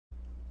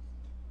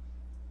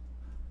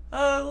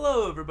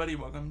Hello everybody,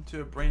 welcome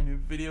to a brand new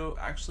video,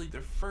 actually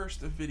the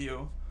first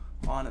video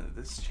on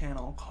this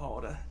channel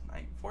called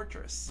Night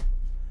Fortress.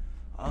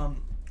 The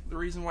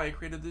reason why I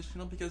created this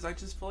channel because I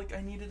just feel like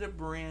I needed a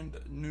brand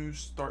new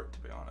start, to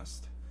be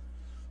honest.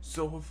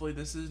 So hopefully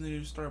this is the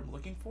new start I'm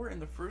looking for, and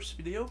the first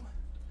video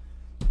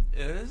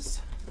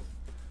is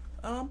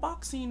an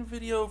unboxing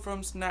video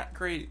from Snack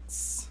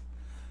Crates.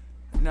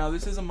 Now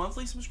this is a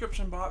monthly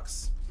subscription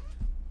box,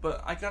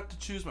 but I got to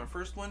choose my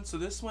first one, so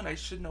this one I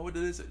should know what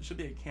it is. It should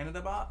be a Canada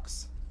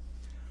box.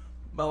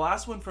 My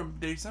last one from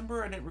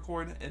December I didn't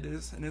record. It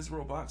is an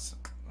Israel box.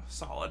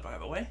 Solid, by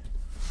the way.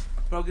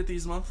 But I'll get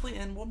these monthly,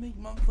 and we'll make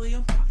monthly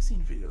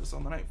unboxing videos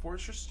on the Night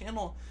Fortress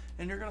channel.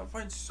 And you're going to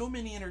find so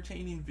many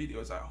entertaining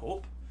videos, I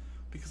hope.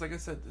 Because like I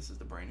said, this is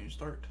the brand new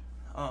start.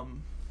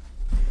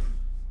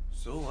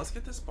 So let's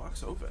get this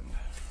box opened.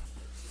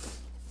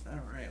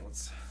 Alright,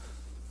 let's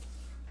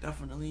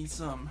definitely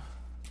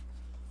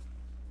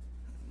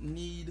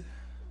need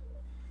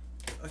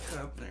a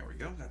cup. There we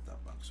go, got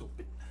that box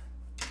open.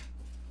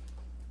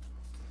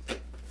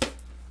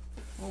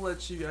 We'll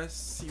let you guys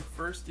see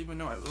first, even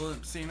though I will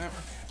have seen it.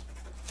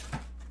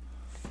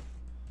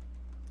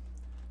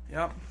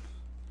 Yep,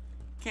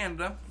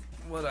 Canada,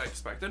 what I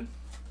expected.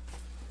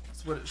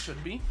 That's what it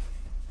should be.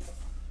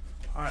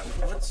 Alright,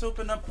 let's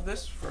open up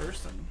this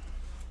first. And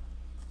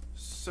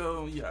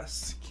so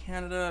yes,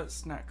 Canada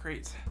Snack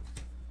Crates.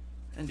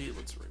 Indeed,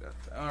 let's read it.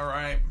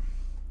 Alright.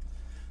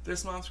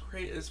 This month's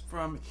crate is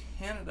from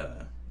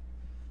Canada.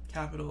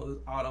 Capital is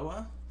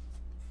Ottawa.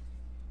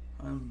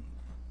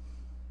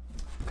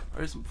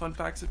 There's some fun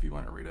facts if you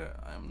want to read it.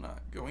 I'm not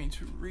going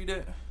to read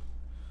it,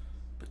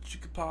 but you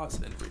could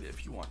pause and read it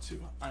if you want to.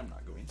 I'm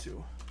not going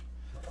to.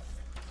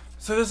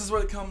 So this is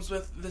what it comes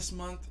with this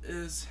month: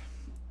 is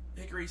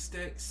hickory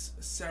sticks,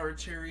 sour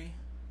cherry.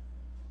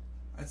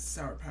 That's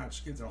Sour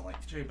Patch Kids. I don't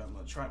like cherry, but I'm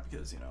gonna try it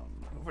because, you know,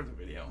 for the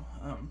video.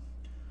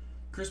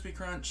 Crispy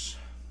Crunch,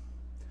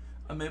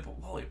 a maple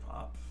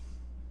lollipop,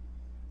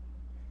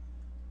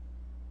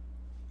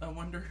 a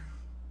Wonder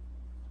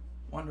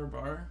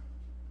Bar,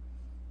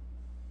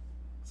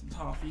 some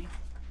toffee,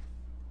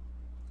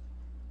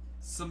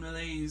 some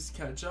Lay's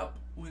ketchup,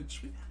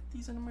 which we've had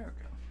these in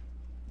America.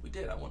 We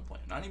did at one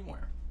point, not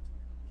anymore.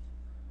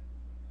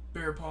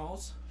 Bear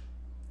Paws,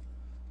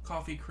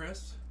 Coffee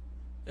Crisp,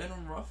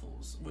 and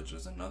Ruffles, which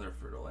is another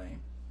Frito-Lay,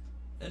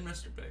 and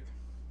Mr. Big.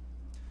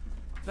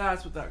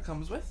 That's what that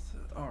comes with.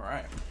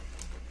 Alright.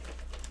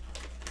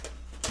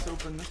 Let's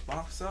open this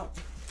box up.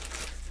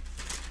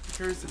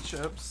 Here's the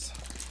chips.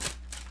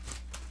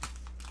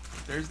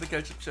 There's the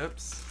ketchup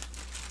chips.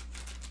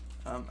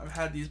 I've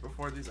had these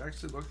before. These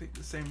actually look like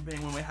the same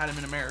thing when we had them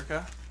in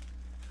America.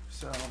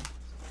 So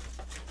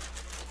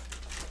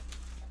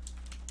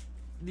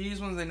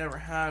these ones I never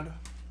had.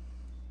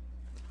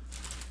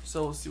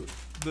 So we'll see what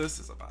this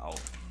is about.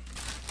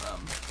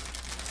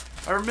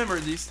 I remember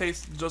these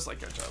taste just like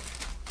ketchup.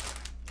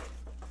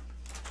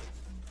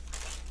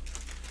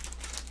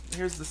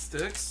 Here's the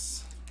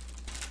sticks.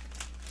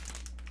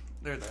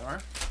 There they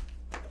are.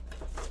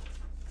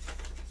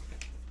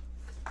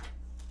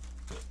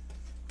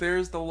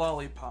 There's the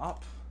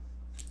lollipop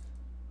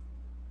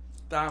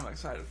that I'm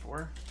excited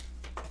for.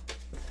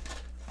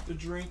 The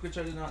drink, which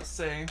I did not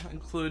say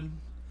include,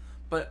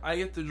 but I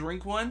get the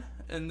drink one,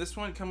 and this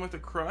one come with a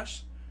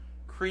Crush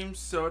cream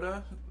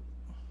soda.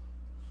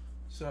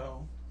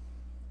 So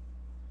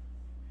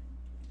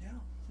yeah,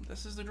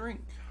 this is the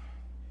drink.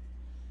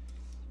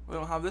 We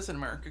don't have this in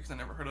America because I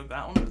never heard of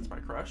that one. It's by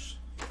Crush.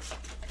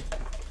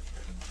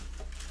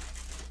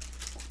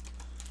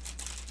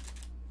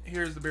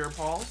 Here's the Bear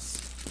Paws.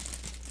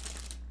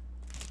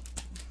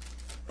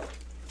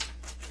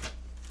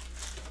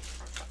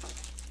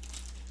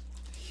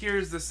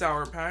 Here's the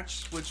Sour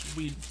Patch, which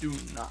we do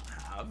not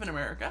have in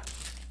America.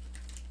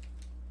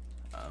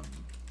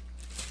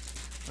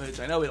 Which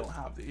I know we don't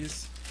have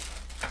these.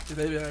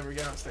 They be at every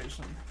gas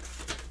station.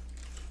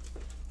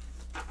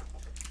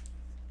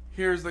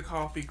 Here's the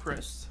Coffee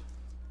Crisp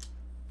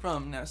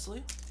from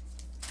Nestle.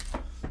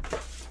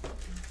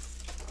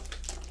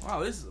 Wow,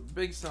 this is a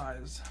big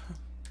size.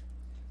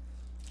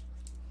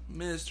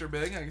 Mr.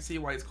 Big. I can see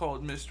why it's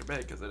called Mr.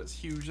 Big, because it is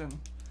huge, and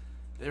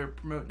they were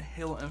promoting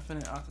Halo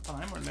Infinite at the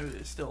time, or maybe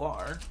they still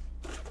are.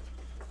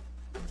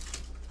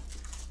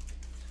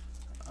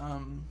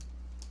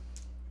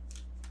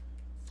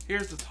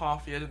 Here's the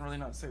toffee. I didn't really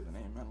not say the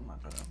name. I'm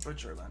not gonna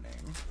butcher that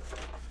name.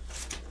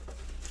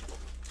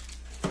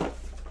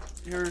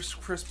 Here's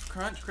Crispy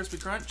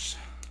Crunch.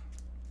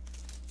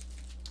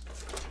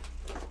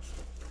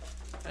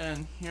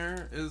 And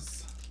here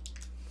is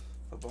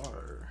a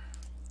bar.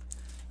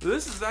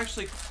 This is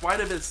actually quite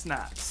a bit of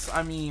snacks.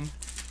 I mean,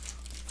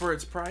 for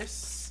its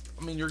price,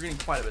 I mean, you're getting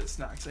quite a bit of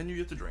snacks, and you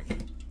get to drink,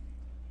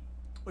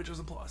 which is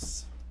a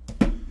plus.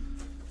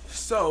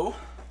 So,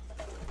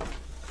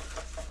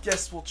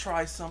 guess we'll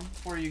try some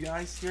for you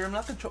guys here. I'm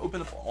not going to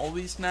open up all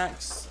these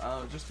snacks,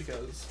 just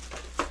because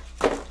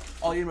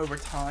I'll eat them over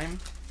time.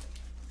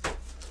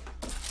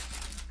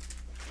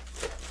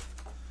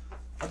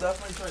 I'll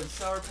definitely try the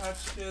Sour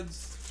Patch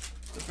Kids,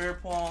 the Bear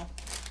Paw,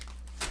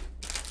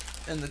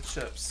 in the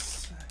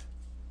chips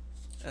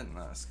in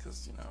this,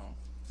 because, you know,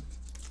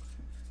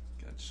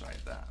 gotta try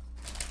that.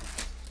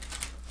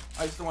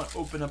 I just don't want to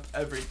open up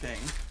everything.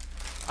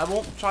 I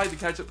won't try the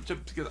ketchup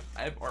chips because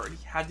I've already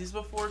had these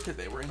before because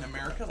they were in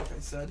America, like I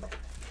said.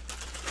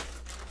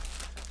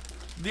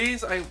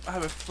 These, I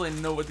have a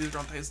feeling know what these are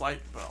gonna taste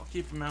like, but I'll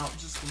keep them out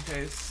just in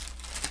case.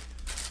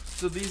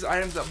 So these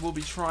items that we'll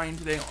be trying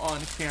today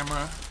on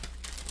camera.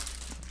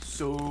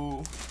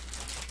 So,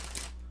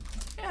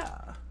 yeah.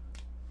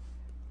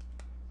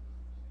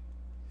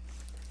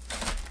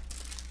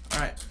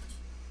 Alright.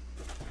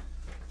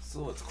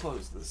 So let's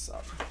close this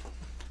up.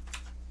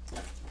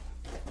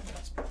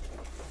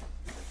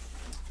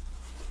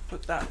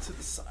 Put that to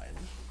the side.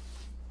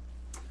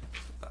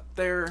 Put that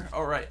there.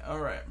 Alright,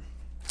 alright.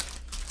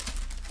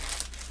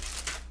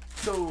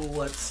 So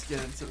let's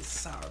get into the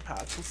Sour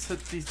Patch. Let's hit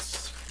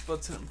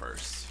them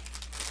first.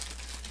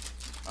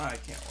 I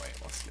can't wait.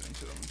 Let's get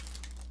into them.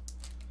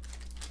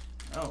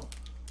 Oh.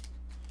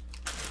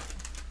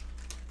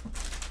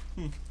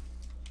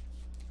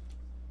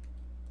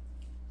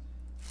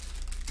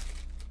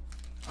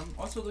 I'm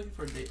also looking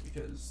for a date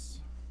because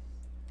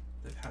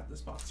they've had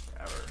this box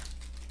forever.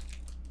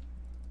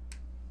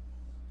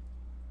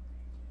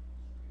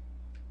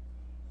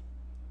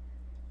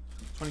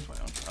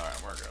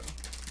 Alright, we're good.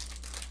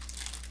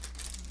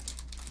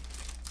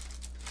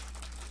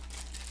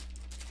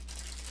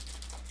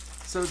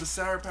 So the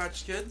Sour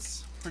Patch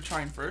Kids, we're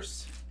trying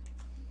first.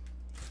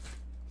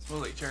 It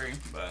smells like cherry,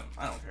 but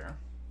I don't care.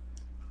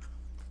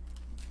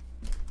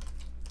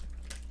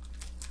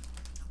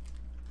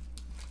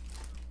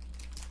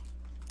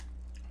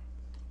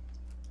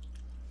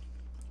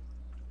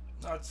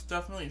 That's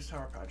definitely a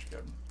Sour Patch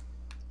Kid.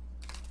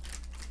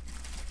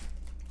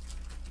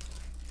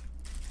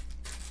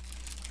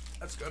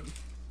 That's good.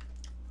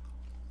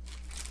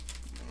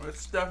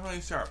 It's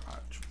definitely Sour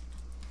Patch.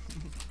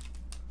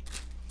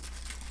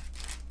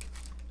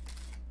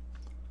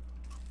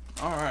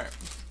 Alright.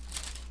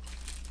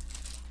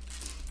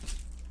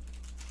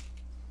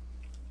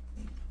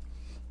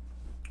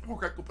 We'll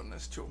crack open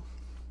this too.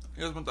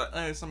 You guys want that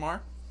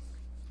ASMR?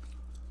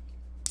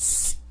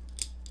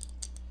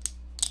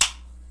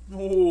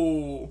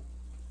 Oh.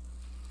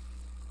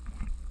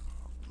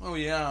 Oh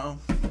yeah.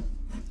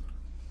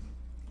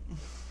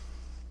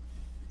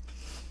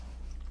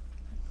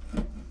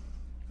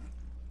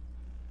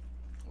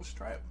 Let's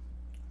try it.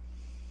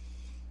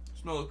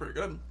 Smells pretty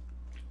good.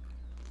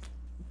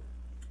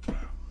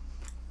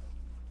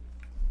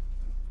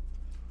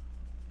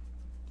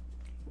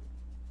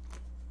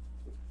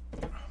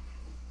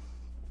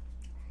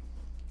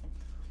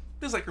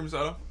 Tastes like cream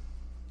soda.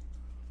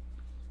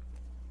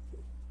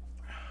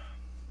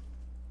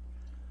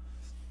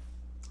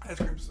 Ice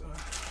cream soda.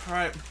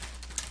 Alright.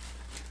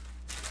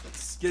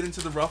 Let's get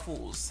into the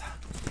Ruffles.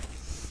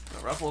 The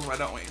Ruffles, why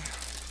don't we?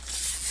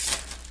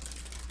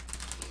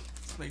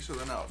 Let's make sure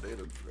they're not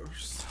outdated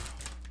first.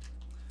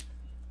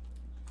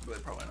 But they're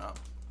probably not.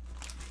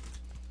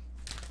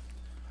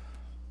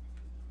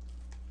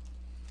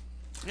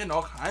 Getting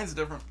all kinds of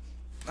different.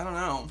 I don't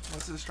know.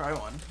 Let's just try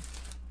one.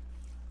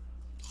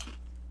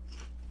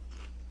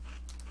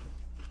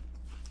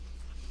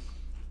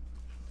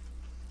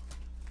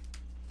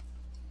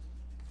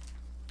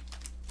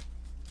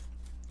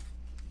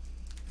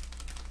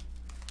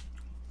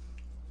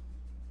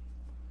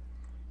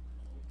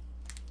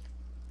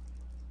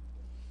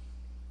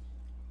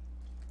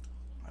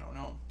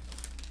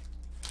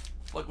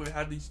 Like we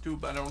had these two,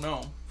 but I don't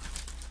know.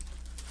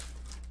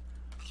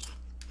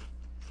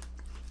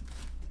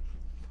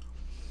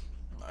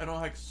 I don't know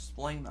how to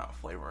explain that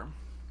flavor.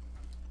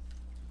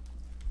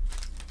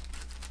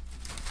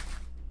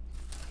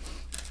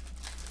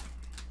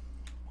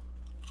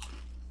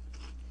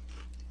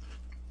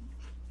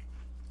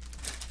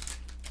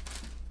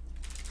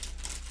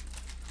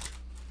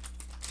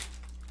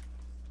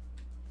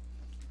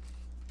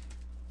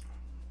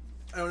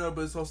 I don't know,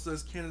 but it also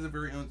says Canada's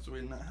very own, so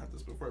we did not have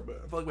this before,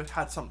 but I feel like we've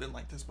had something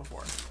like this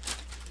before.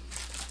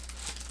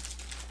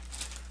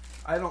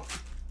 I don't,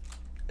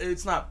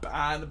 it's not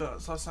bad, but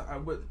it's also I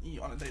wouldn't eat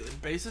on a daily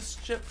basis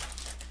chip.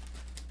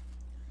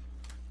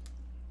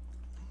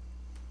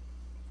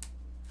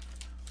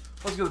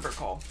 Let's go to their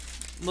call.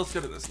 Let's go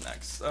to this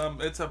next.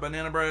 It's a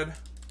banana bread.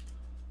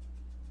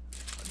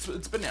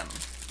 It's banana.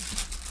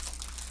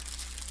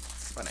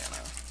 It's banana.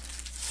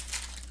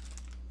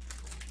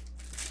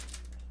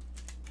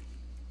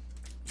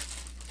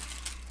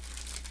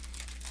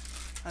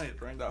 I need to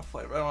drink that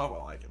flavor. I don't know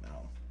if I like it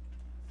now.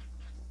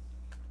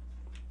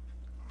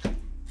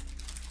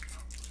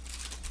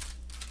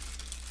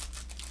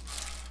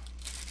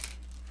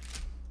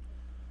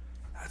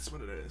 That's what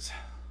it is.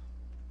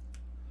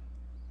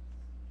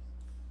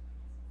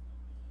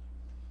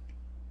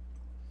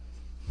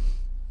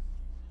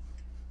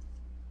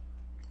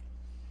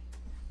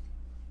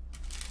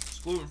 It's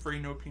gluten-free,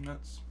 no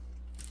peanuts.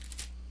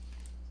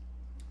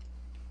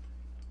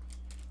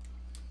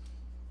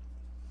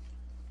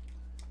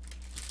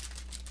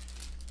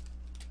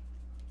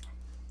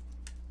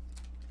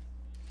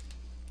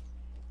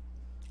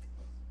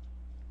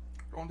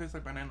 Don't taste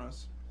like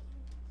bananas.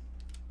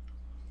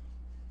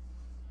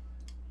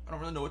 I don't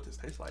really know what this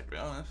tastes like, to be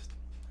honest.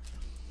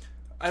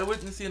 I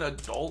wouldn't see an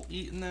adult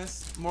eating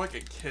this. More like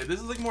a kid. This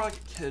is like more like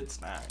a kid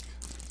snack.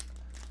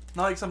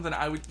 Not like something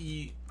I would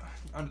eat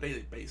on a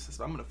daily basis.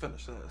 But I'm gonna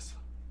finish this.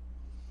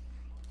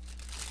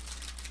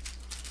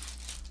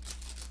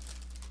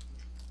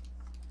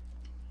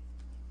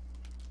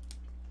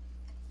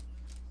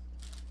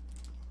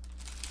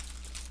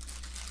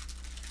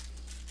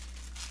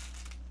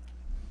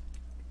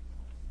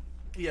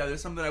 Yeah,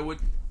 there's something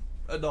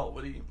adult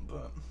would eat,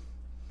 but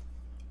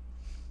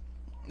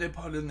they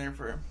put it in there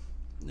for,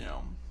 you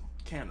know,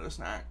 Canada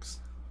snacks.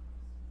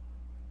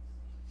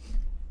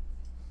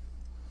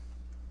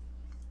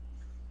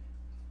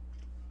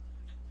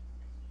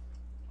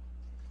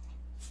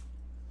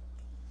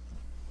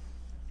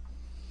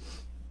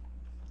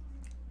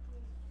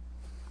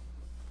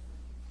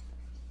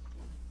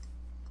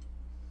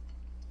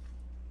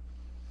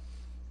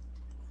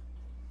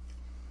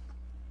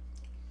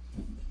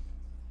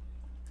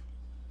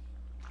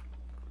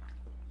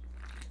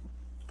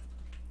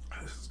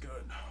 This is good.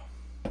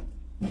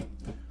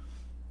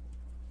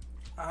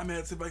 I may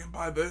have to see if I can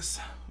buy this,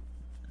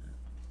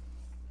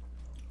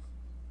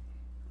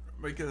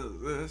 because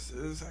this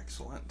is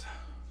excellent.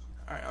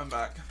 Alright, I'm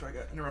back after I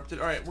got interrupted.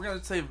 Alright, we're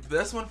gonna save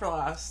this one for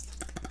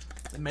last.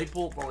 The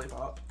maple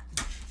lollipop.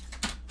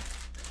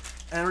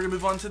 And we're gonna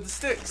move on to the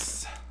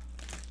sticks.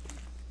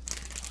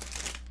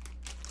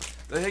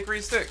 The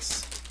hickory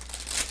sticks.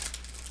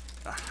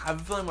 I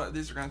have a feeling what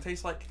these are gonna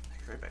taste like.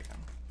 Hickory bacon.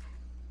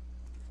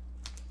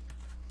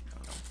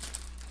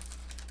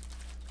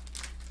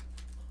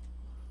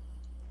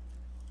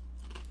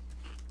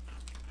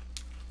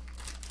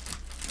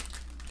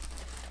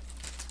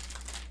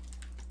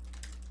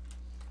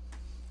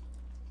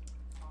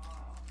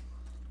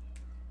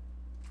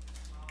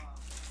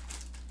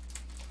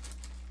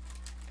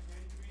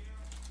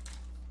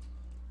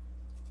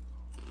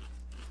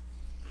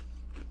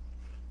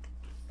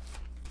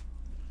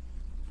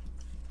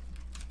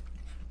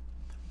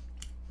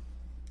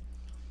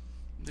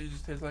 They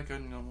just taste like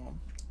a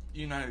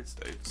United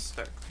States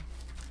stick.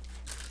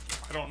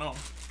 I don't know.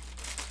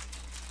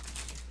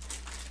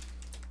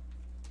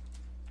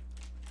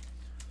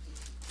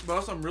 But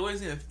also, I'm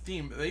realizing a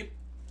theme. They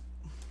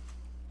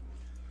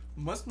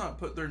must not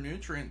put their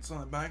nutrients on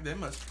the back. They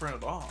must print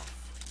it off.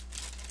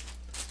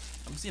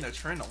 I'm seeing a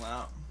trend on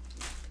that.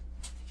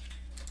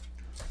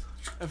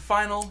 And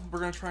final, we're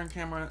gonna try on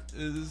camera,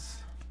 is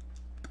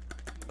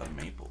the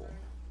maple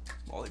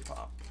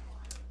lollipop.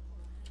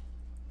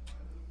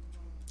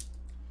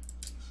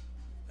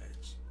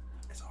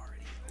 It's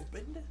already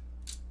opened.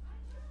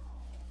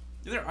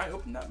 Either I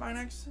opened that by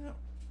accident.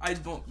 I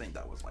don't think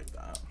that was like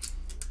that.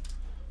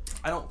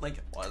 I don't think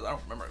it was. I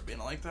don't remember it being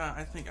like that.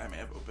 I think I may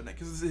have opened it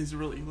because this is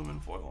really aluminum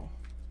foil.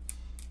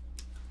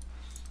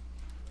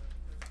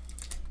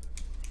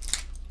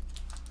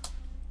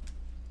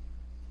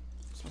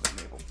 It smells like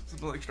maple. It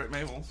smells like straight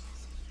maple.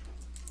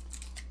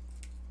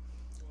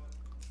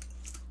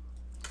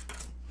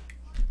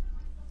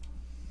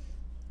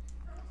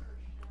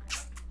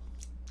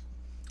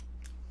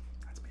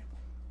 That's maple.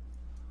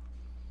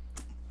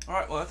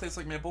 Alright, well that tastes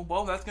like maple.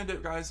 Well, that's gonna do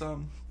it, guys.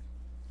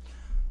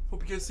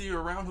 Hope you guys see you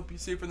around. Hope you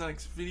see you for the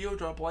next video.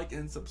 Drop a like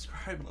and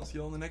subscribe, and I'll see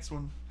you all in the next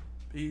one.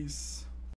 Peace.